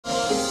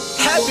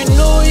Happy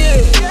New Year.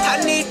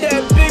 I need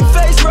that big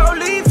face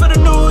rollie for the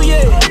new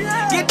year.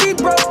 Get these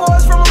bro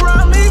boys from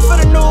around me for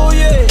the new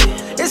year.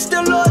 It's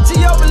still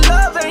loyalty over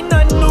love, ain't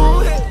nothing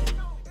new here.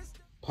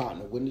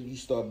 Potna, when did you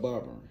start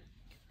barbering?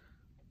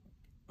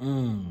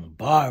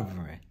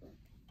 Barbering.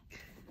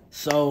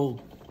 So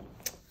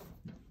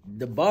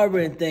the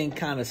barbering thing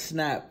kind of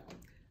snapped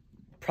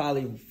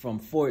probably from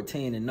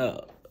 14 and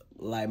up.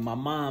 Like my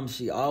mom,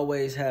 she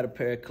always had a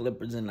pair of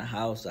clippers in the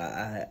house.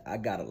 I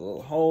got a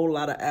whole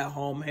lot of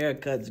at-home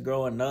haircuts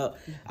growing up.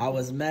 I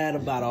was mad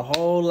about a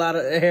whole lot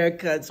of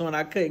haircuts when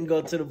I couldn't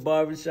go to the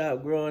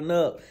barbershop growing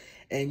up.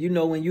 And you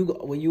know, when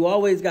you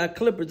always got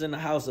clippers in the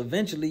house,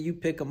 eventually you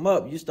pick them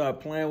up. You start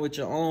playing with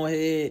your own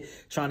head,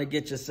 trying to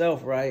get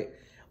yourself right.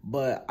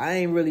 But I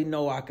ain't really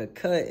know I could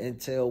cut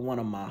until one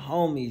of my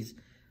homies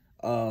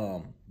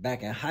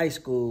back in high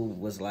school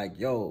was like,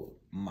 yo,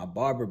 my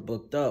barber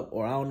booked up,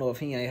 or I don't know if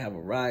he ain't have a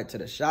ride to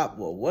the shop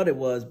or what it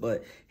was,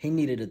 but he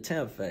needed a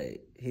temp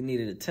fade. He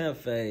needed a temp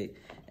fade,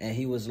 and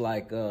he was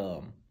like,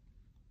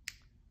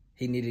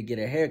 he needed to get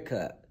a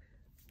haircut.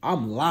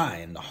 I'm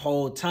lying the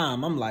whole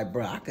time. I'm like,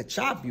 bro, I could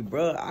chop you,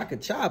 bro. I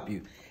could chop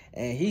you.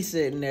 And he's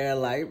sitting there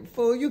like,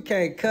 fool, you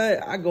can't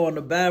cut. I go in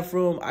the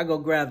bathroom. I go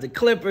grab the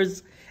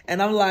clippers.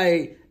 And I'm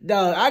like,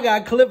 dog, I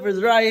got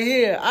clippers right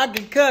here. I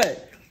can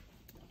cut.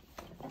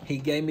 He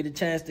gave me the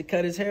chance to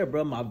cut his hair,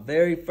 bro. My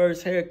very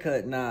first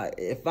haircut. Now,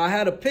 if I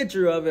had a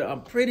picture of it,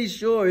 I'm pretty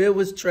sure it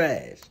was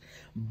trash.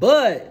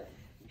 But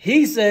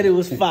he said it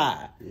was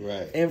fire.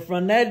 Right. And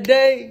from that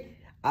day,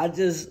 I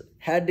just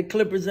had the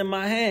clippers in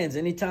my hands.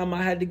 Anytime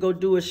I had to go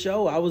do a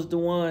show, I was the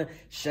one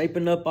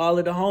shaping up all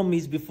of the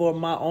homies before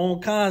my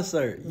own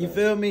concert. You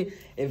feel me?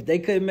 If they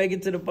couldn't make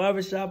it to the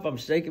barbershop, I'm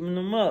shaking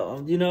them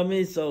up. You know what I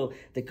mean? So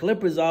the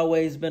clippers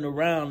always been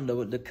around.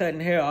 The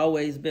cutting hair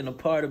always been a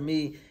part of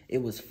me.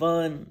 It was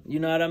fun.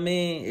 You know what I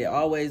mean? It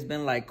always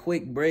been like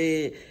quick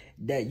bread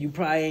that you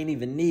probably ain't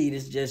even need.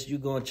 It's just you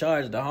gonna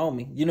charge the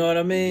homie. You know what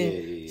I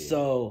mean? Yeah.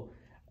 So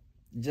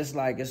just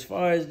like as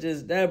far as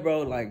just that,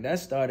 bro, like that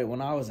started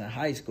when I was in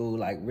high school,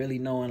 like really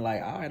knowing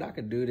like, all right, I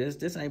could do this.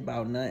 This ain't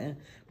about nothing.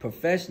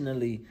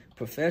 Professionally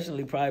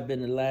probably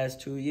been the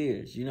last 2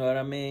 years. You know what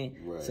I mean?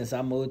 Right. Since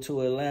I moved to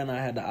Atlanta, I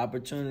had the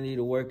opportunity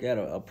to work at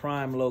a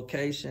prime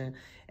location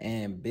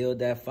and build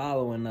that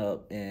following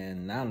up.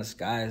 And now the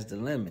sky is the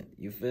limit.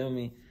 You feel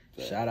me?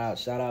 Yeah.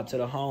 Shout out to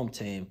the home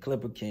team,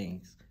 Clipper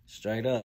Kings. Straight up.